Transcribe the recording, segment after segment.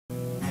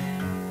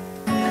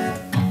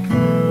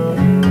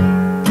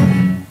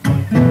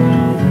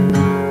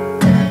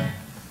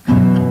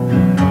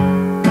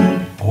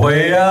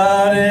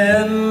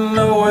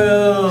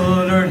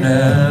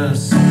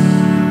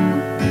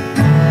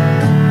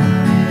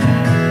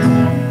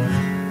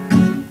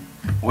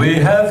We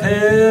have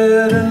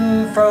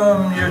hidden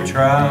from your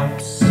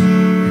traps.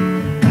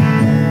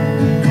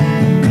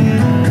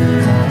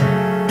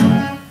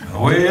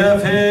 We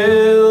have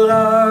healed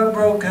our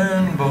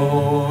broken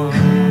bones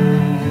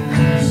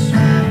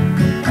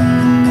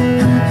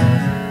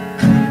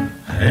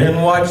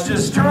and watched you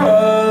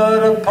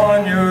strut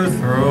upon your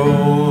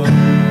thrones.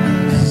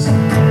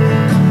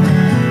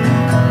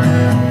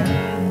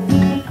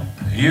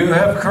 You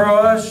have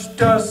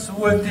crushed us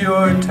with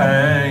your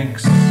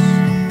tanks.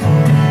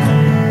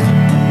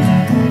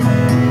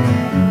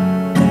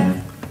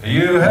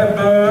 You have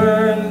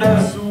burned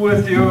us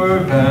with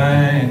your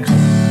banks.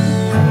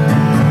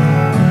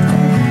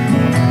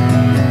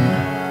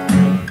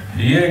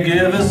 You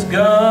give us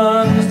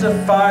guns to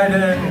fight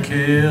and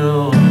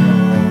kill,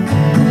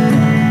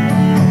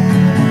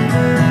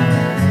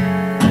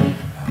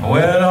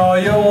 when all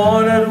you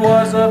wanted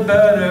was a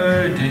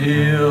better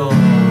deal.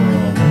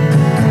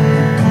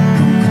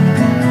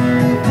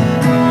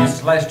 You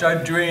slashed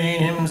our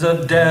dreams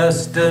of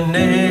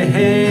destiny,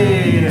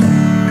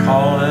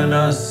 calling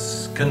us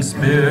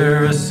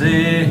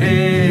conspiracy.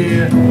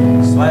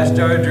 Slashed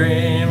our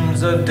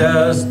dreams of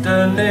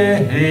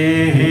destiny.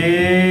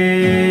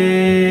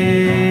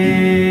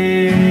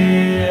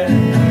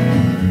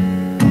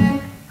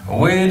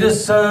 We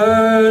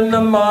discern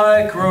the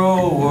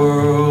micro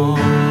world.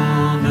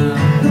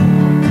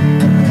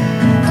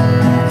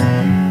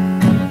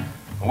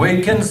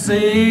 We can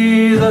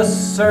see the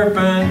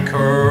serpent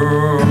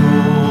curled.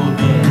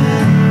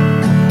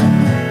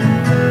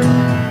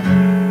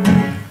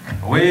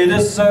 We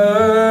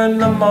discern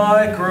the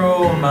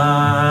micro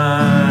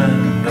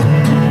mind.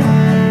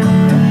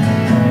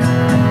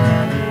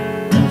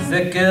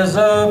 Thick as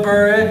a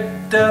brick,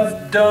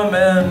 deaf, dumb,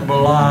 and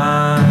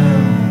blind.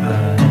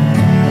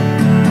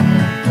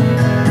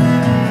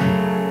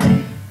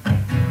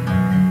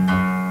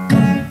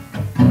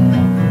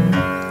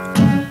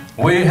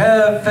 We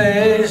have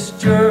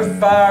faced your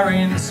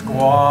firing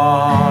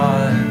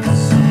squads.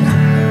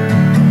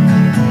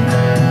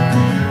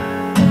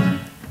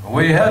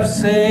 We have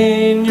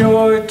seen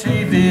your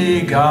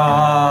TV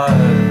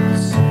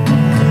gods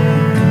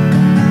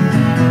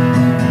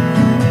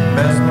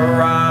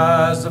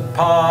mesmerize the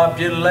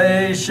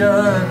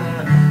population,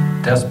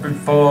 desperate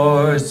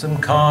for some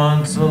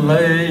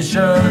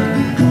consolation,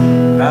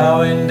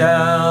 bowing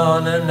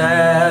down in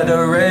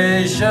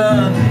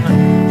adoration,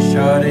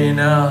 shutting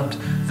out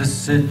the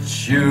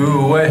situation.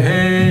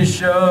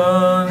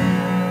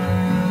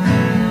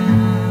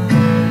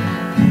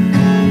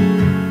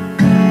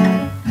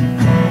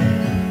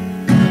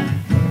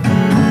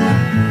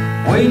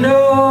 We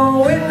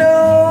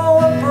know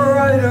a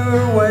brighter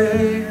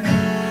way.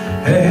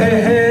 Hey, hey,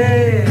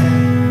 hey.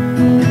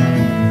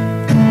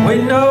 We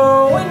know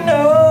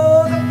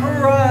the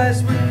price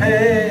we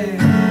pay.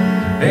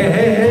 Hey,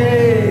 hey,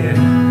 hey.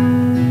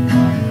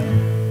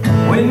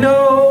 We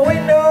know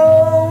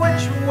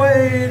which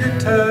way to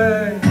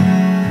turn.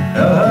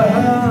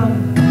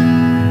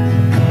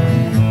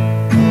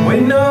 We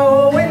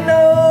know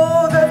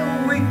that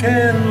we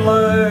can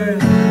learn.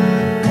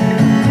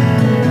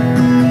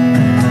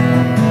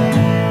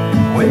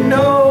 We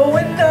know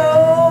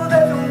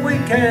that we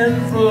can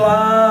fly.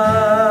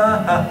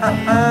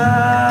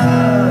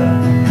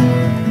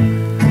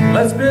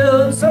 Let's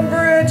build some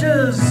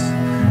bridges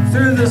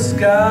through the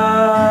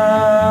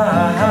sky.